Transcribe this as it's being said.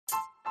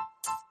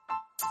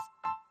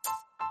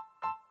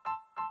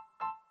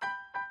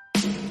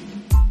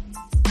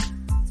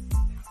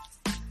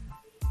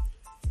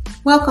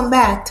Welcome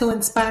back to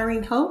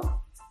Inspiring Hope,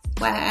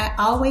 where I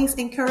always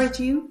encourage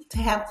you to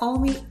have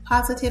only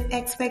positive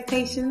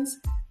expectations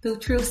through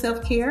true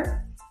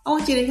self-care. I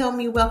want you to help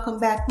me welcome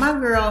back my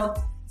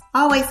girl,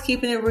 always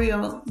keeping it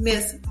real,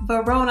 Miss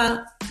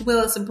Verona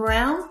Willis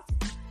Brown.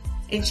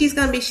 And she's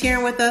going to be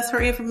sharing with us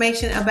her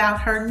information about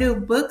her new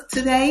book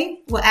today.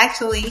 Well,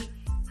 actually,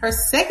 her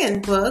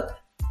second book,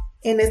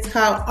 and it's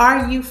called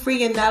Are You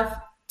Free Enough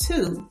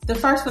To? The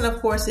first one,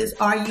 of course, is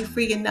Are You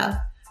Free Enough?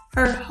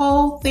 Her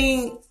whole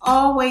thing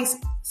always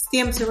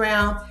stems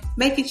around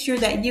making sure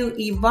that you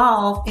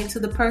evolve into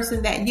the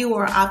person that you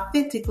are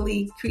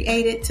authentically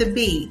created to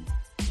be.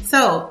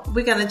 So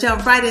we're going to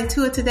jump right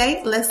into it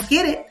today. Let's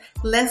get it.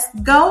 Let's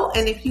go.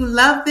 And if you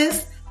love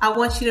this, I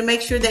want you to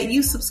make sure that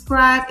you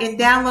subscribe and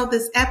download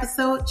this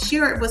episode.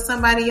 Share it with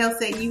somebody else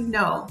that you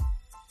know.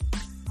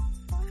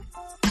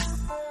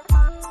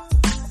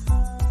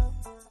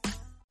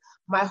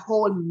 My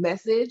whole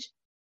message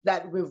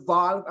that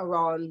revolved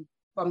around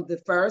from the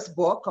first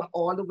book, come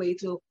all the way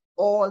to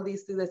all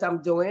these things that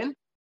I'm doing,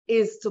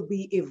 is to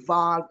be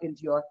evolved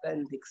into your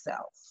authentic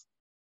self.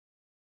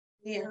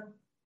 Yeah.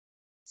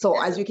 So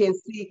as you can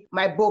see,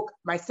 my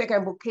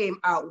second book came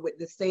out with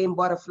the same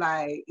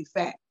butterfly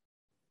effect.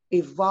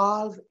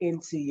 Evolve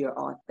into your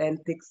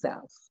authentic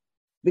self.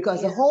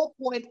 Because the whole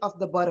point of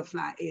the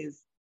butterfly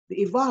is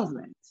the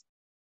evolvement.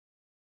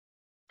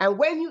 And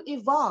when you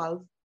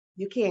evolve,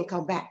 you can't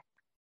come back.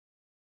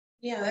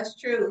 Yeah, that's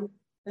true.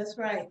 That's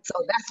right. So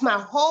that's my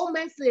whole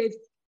message,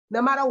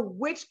 no matter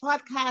which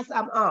podcast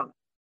I'm on.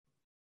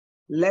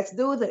 Let's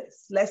do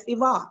this. Let's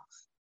evolve.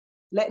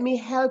 Let me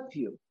help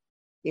you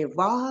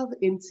evolve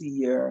into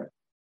your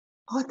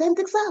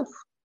authentic self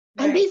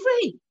and be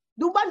free.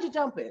 Do bungee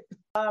jumping.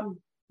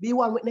 Be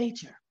one with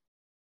nature.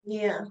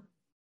 Yeah.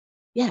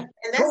 Yeah.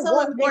 And that's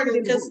so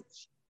important because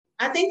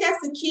I think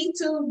that's the key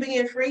to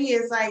being free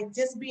is like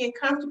just being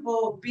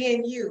comfortable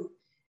being you.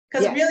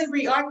 Because really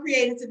we are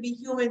created to be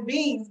human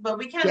beings, but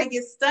we kind of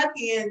get stuck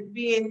in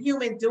being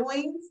human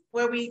doings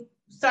where we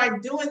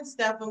start doing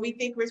stuff and we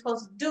think we're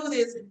supposed to do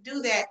this and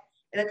do that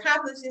and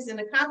accomplish this and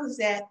accomplish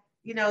that,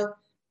 you know,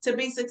 to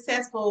be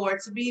successful or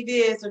to be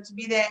this or to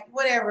be that,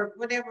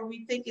 whatever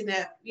we thinking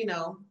that, you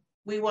know,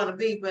 we want to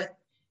be. But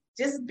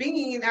just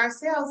being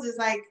ourselves is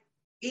like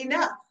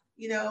enough,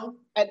 you know.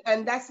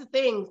 And that's the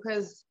thing,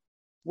 because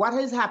what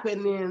is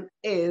happening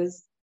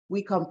is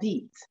we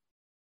compete.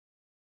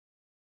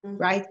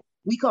 Right?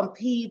 We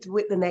compete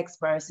with the next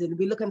person.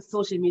 We look on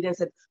social media and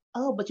say,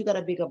 oh, but you got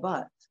a bigger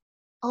butt.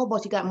 Oh,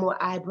 but you got more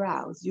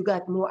eyebrows. You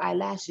got more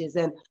eyelashes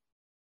and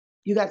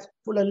you got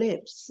fuller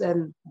lips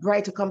and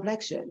brighter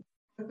complexion.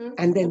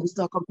 And then we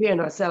start comparing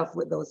ourselves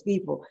with those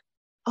people.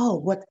 Oh,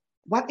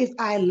 what if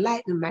I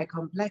lighten my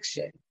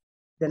complexion?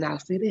 Then I'll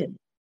fit in.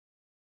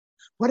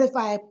 What if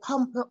I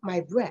pump up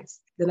my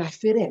breasts? Then I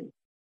fit in.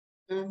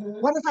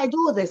 What if I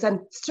do this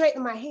and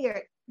straighten my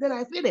hair? Then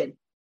I fit in.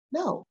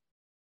 No.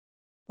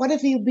 What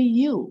if you be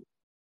you?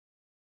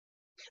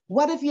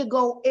 What if you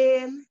go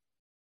in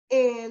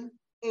and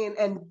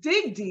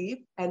dig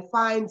deep and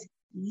find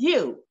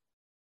you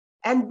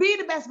and be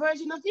the best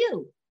version of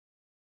you?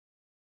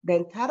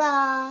 Then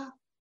ta-da,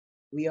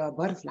 we are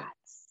butterflies.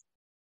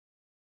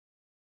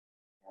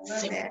 I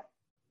love that.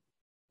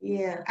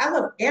 Yeah, I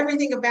love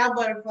everything about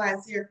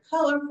butterflies. They're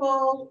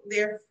colorful,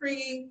 they're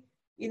free,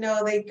 you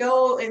know, they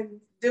go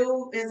and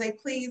do as they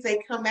please.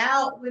 They come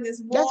out when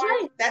it's warm.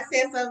 Right. That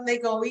says something. They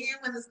go in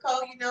when it's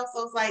cold, you know.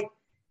 So it's like,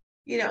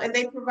 you know, and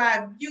they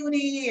provide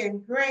beauty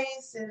and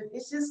grace, and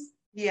it's just,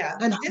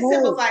 And this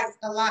symbolizes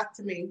a lot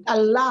to me. A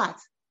lot.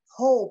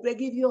 Hope. They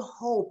give you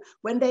hope.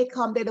 When they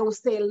come, they don't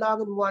stay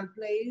long in one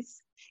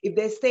place. If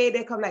they stay,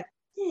 they come like,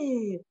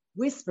 hey,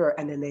 whisper,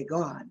 and then they're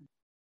gone.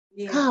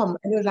 Yeah. Come,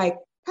 and they're like,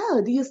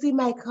 oh, do you see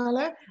my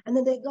color? And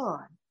then they're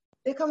gone.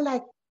 They come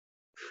like,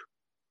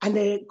 and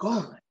they're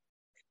gone.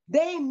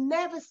 They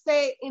never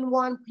stay in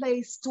one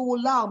place too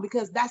long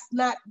because that's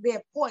not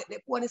their point.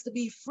 Their point is to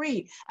be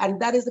free.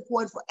 And that is the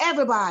point for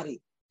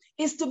everybody.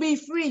 It's to be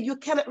free. You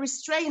cannot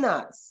restrain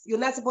us. You're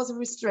not supposed to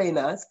restrain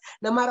us.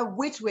 No matter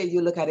which way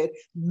you look at it,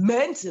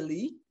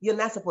 mentally, you're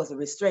not supposed to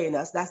restrain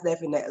us. That's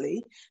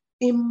definitely.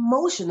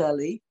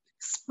 Emotionally,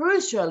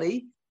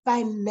 spiritually,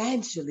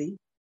 financially,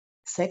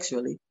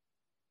 sexually,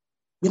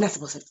 you're not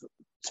supposed to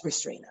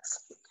restrain us.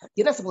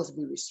 You're not supposed to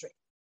be restrained.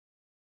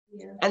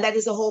 Yeah. And that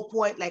is the whole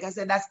point. Like I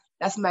said,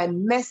 that's my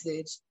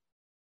message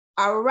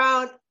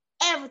around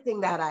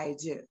everything that I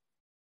do.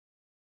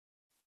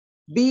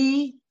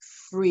 Be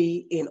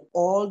free in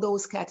all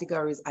those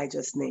categories I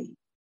just named.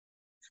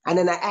 And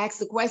then I ask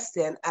the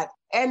question at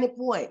any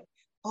point,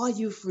 are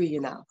you free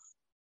enough?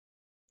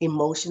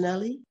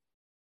 Emotionally,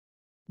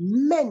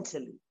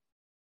 mentally,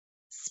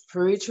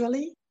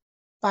 spiritually,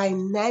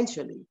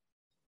 financially,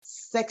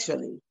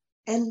 sexually,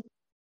 and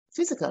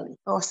physically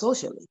or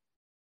socially.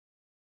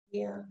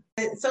 Yeah.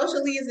 And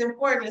socially is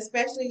important,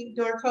 especially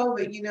during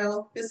COVID, you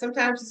know, because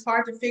sometimes it's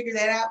hard to figure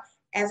that out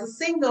as a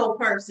single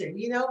person,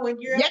 you know,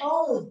 when you're at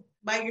home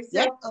by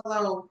yourself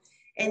alone.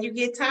 and you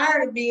get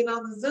tired of being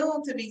on the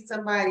Zoom to meet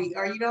somebody,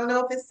 or you don't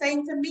know if it's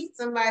safe to meet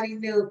somebody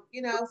new,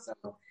 so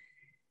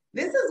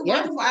this is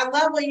wonderful. I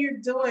love what you're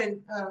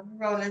doing,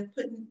 Roland,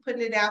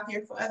 putting it out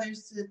there for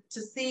others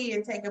to see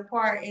and take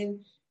apart. And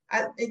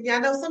I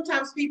know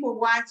sometimes people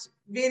watch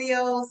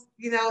videos,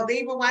 they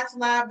even watch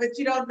live, but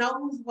you don't know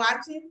who's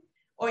watching,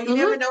 or you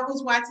never know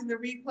who's watching the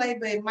replay,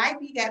 but it might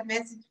be that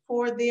message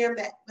for them,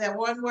 that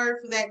one word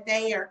for that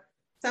day or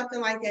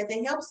something like that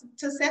helps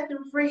to set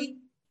them free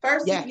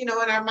first, in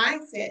our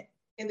mindset.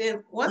 And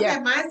then once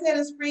that mindset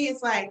is free,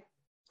 it's like,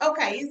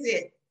 okay, is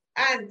it?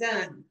 I'm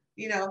done.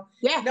 No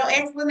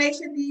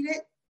explanation needed.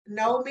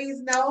 No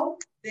means no.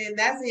 Then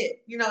that's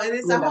it. And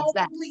it's a whole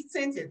complete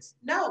sentence.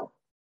 No.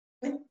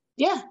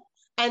 Yeah.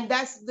 And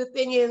that's the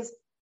thing is,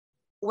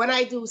 when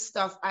I do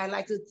stuff, I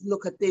like to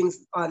look at things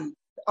on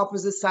the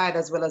opposite side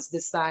as well as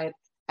this side.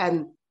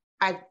 And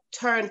I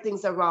turn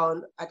things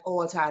around at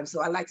all times.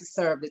 So I like to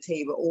serve the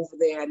table over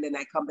there, and then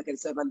I come back and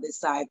serve on this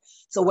side.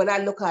 So when I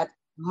look at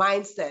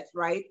mindset,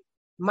 right?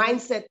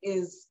 Mindset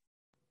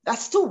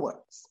that's two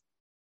words.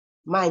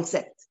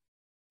 Mindset.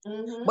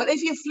 But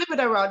if you flip it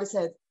around, it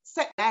says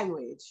set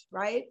language,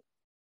 right?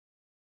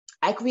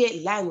 I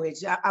create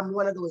language. I'm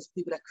one of those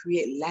people that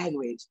create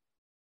language.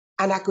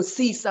 And I could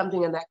see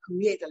something and I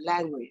create a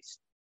language.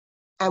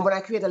 And when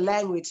I create a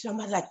language, I'm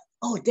like,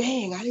 oh,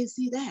 dang, I didn't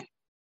see that.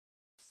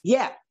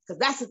 Yeah, because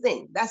that's the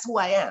thing. That's who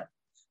I am.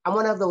 I'm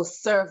one of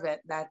those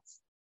servants that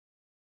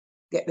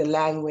get the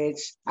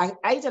language. I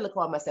usually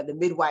call myself the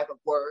midwife of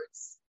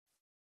words.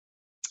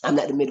 I'm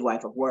not the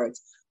midwife of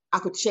words. I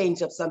could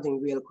change up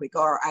something real quick,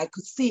 or I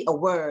could see a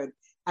word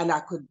and I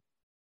could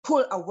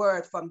pull a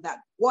word from that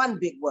one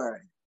big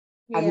word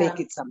and make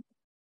it something.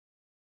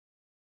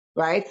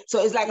 Right? So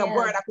it's like a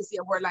word. I could see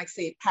a word like,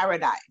 say,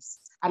 paradise.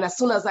 And as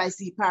soon as I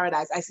see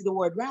paradise, I see the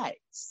word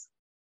rise.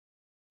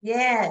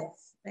 Yes.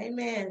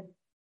 Amen.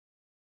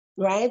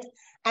 Right?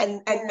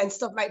 And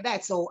stuff like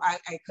that. So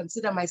I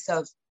consider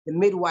myself the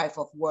midwife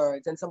of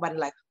words. And somebody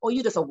like, oh,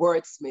 you're just a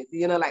wordsmith,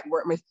 like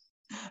wordsmith.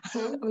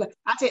 I'm like,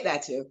 I take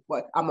that too,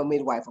 but I'm a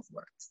midwife of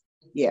words.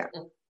 Yeah.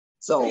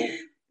 So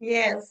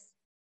yes.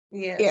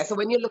 Yeah. So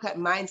when you look at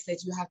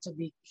mindset, you have to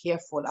be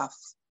careful of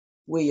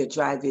where you're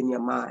driving your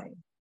mind.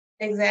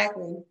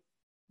 Exactly.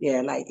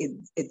 Yeah, like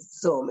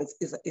it's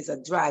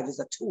a drive, it's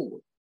a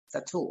tool. It's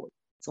a tool.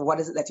 So what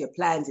is it that you're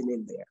planting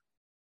in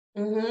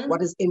there?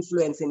 What is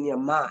influencing your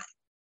mind?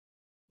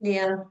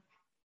 Yeah.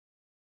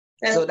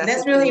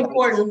 That's really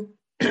important.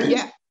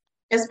 Yeah.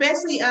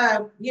 Especially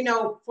for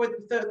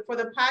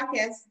the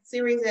podcast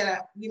series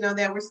that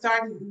that we're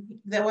starting,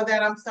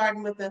 that I'm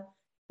starting with the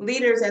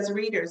leaders as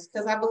readers,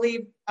 because I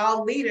believe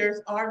all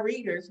leaders are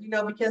readers,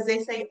 because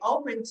they say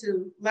open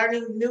to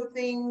learning new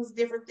things,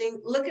 different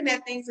things, looking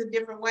at things in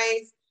different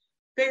ways,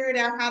 figuring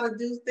out how to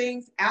do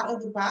things out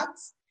of the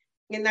box,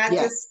 and not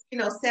just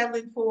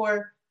settling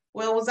for,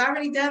 well, it was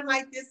already done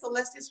like this, so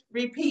let's just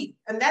repeat.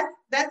 And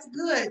that's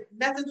good.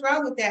 Nothing's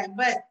wrong with that.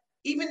 But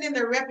even in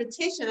the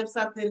repetition of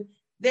something,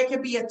 there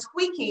can be a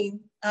tweaking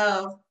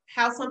of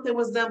how something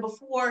was done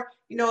before,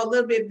 a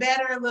little bit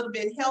better, a little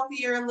bit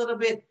healthier, a little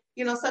bit,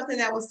 something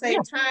that will save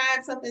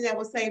time, something that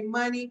will save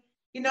money.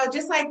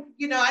 Just like,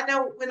 I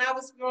know when I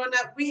was growing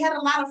up, we had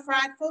a lot of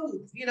fried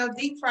foods,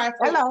 deep fried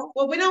food. Hello.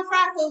 Well, we don't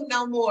fry food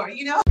no more,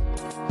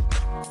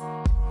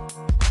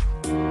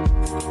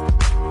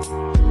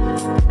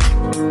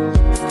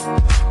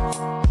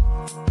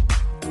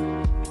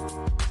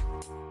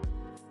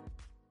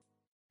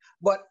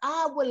 But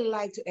I would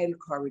like to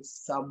encourage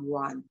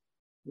someone,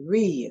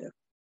 read.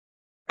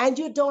 And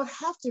you don't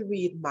have to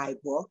read my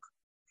book.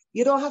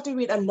 You don't have to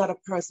read another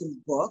person's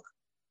book.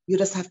 You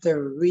just have to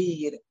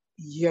read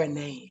your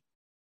name.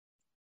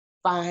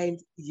 Find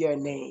your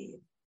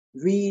name.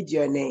 Read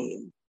your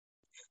name.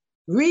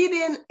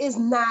 Reading is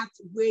not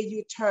where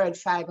you turn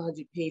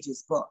 500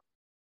 pages book.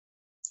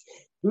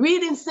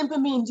 Reading simply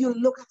means you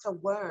look at a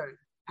word.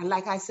 And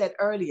like I said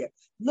earlier,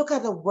 look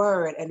at a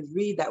word and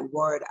read that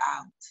word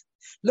out.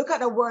 Look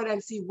at a word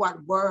and see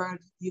what word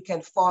you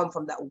can form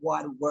from that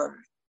one word.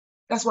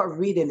 That's what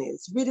reading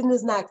is. Reading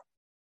is not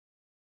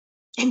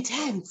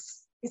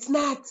intense. It's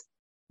not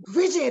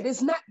rigid.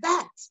 It's not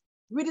that.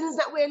 Reading is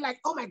not where like,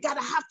 oh my God,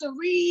 I have to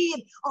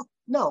read. Oh,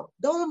 no,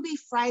 don't be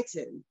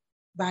frightened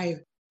by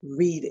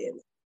reading.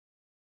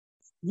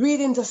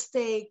 Reading to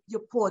stay, you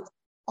put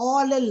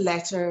all the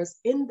letters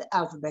in the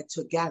alphabet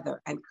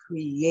together and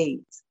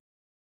create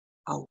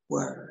a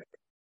word.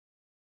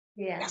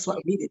 Yeah. That's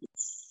what reading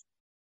is.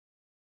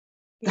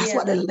 That's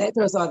what the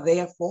letters are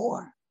there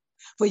for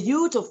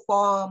you to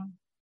form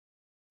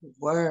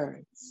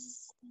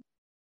words.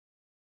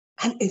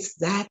 And it's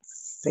that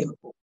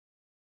simple.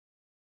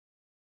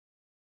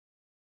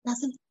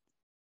 That's it.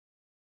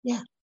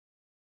 Yeah.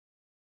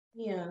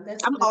 Yeah.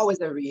 I'm always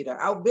a reader.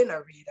 I've been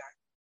a reader.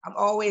 I'm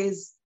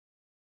always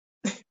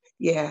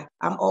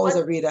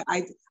a reader.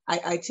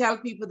 I tell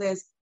people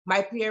this,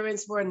 my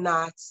parents were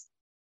not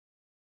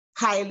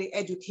highly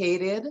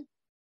educated.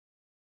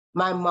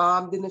 My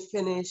mom didn't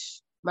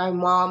finish. My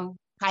mom's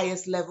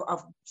highest level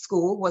of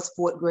school was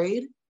 4th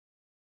grade.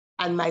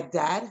 And my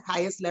dad,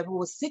 highest level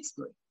was 6th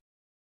grade.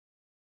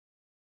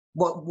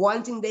 But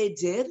one thing they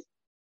did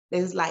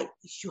is like,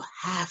 you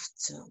have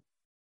to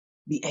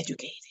be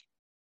educated.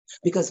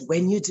 Because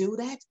when you do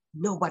that,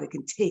 nobody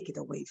can take it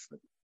away from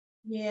you.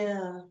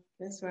 Yeah,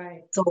 that's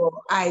right.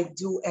 So I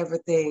do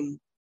everything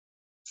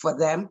for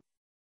them,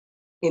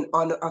 in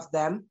honor of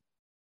them.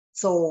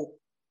 So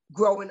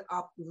growing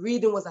up,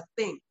 reading was a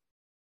thing.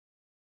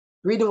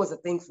 Reading was a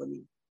thing for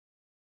me.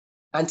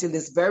 Until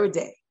this very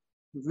day,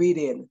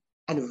 reading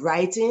and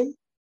writing,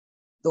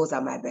 those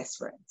are my best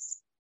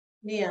friends.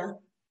 Yeah,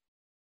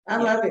 I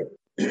love it.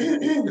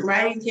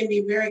 Writing can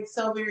be very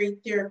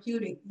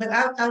therapeutic. But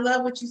I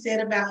love what you said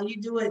about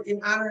you do it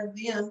in honor of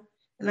them.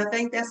 And I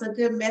think that's a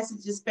good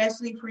message,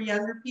 especially for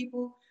younger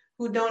people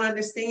who don't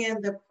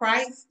understand the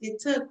price it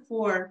took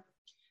for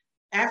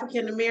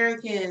African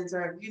Americans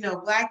or,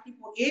 Black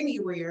people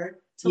anywhere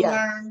to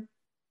learn,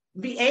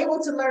 be able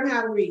to learn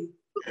how to read.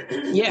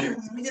 Yeah.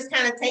 We just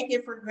kind of take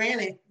it for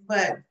granted.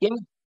 But,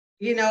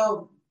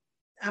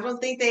 I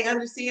don't think they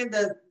understand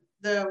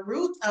the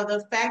root of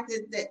the fact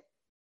that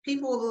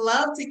people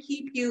love to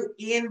keep you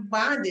in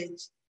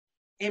bondage.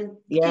 And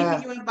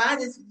keeping you in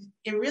bondage,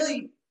 it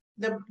really,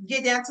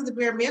 get down to the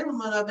bare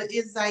minimum of it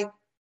is like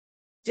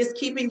just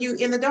keeping you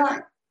in the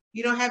dark.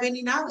 You don't have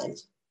any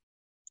knowledge.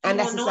 And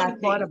that's the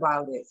sad part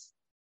about it.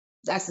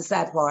 That's the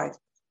sad part.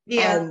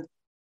 Yeah. And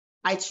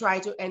I try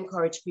to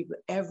encourage people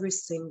every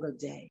single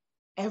day,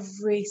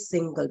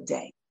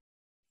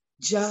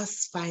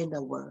 just find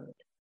a word.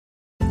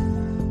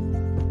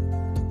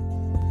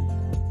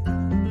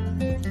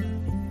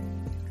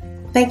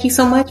 Thank you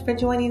so much for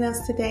joining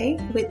us today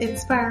with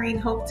Inspiring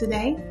Hope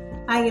Today.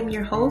 I am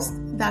your host,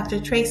 Dr.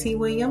 Tracy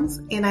Williams,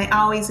 and I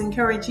always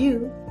encourage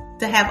you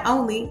to have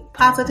only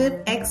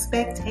positive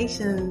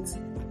expectations.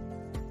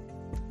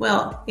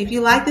 Well, if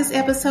you like this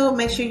episode,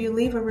 make sure you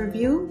leave a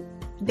review,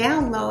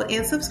 download,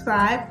 and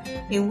subscribe,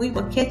 and we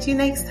will catch you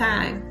next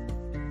time.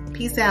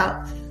 Peace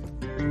out.